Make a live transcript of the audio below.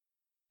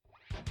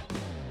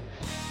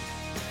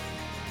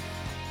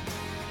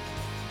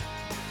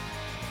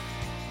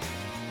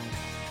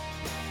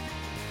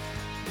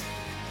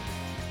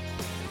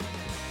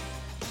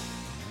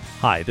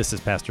Hi, this is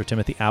Pastor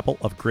Timothy Apple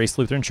of Grace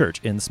Lutheran Church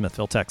in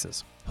Smithville,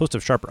 Texas, host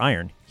of Sharper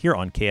Iron here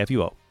on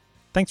KFUO.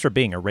 Thanks for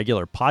being a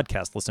regular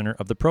podcast listener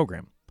of the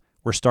program.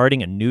 We're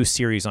starting a new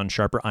series on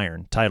Sharper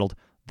Iron titled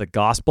The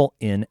Gospel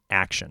in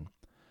Action.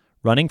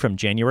 Running from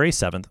January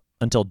 7th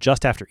until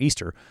just after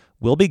Easter,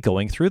 we'll be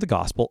going through the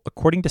Gospel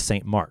according to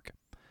St. Mark.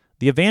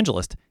 The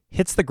evangelist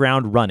hits the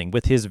ground running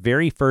with his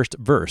very first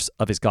verse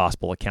of his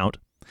Gospel account.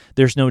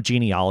 There's no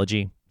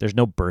genealogy, there's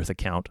no birth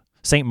account.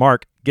 St.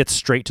 Mark gets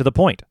straight to the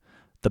point.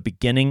 The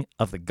beginning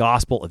of the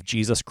gospel of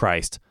Jesus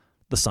Christ,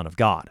 the Son of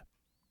God.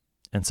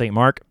 And St.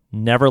 Mark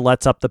never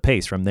lets up the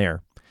pace from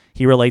there.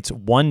 He relates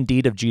one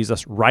deed of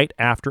Jesus right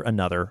after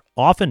another,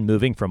 often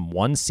moving from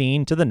one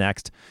scene to the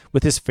next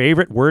with his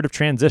favorite word of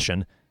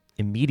transition,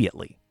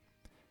 immediately.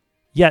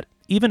 Yet,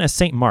 even as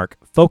St. Mark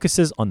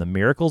focuses on the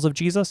miracles of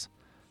Jesus,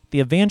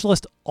 the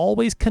evangelist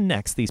always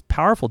connects these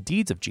powerful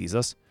deeds of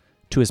Jesus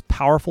to his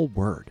powerful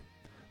word.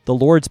 The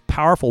Lord's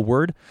powerful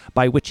word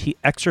by which he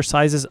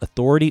exercises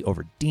authority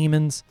over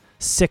demons,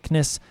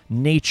 sickness,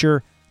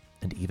 nature,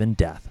 and even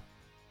death.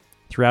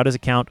 Throughout his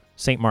account,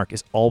 St. Mark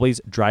is always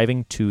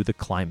driving to the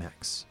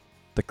climax,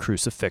 the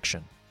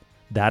crucifixion.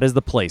 That is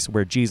the place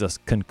where Jesus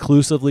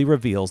conclusively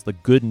reveals the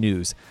good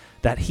news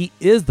that he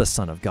is the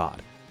Son of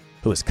God,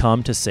 who has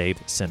come to save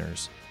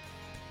sinners.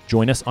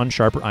 Join us on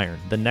Sharper Iron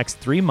the next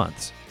 3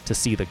 months to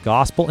see the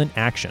gospel in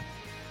action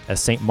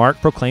as St.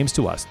 Mark proclaims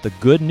to us the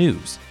good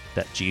news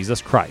that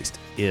Jesus Christ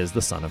is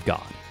the Son of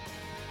God.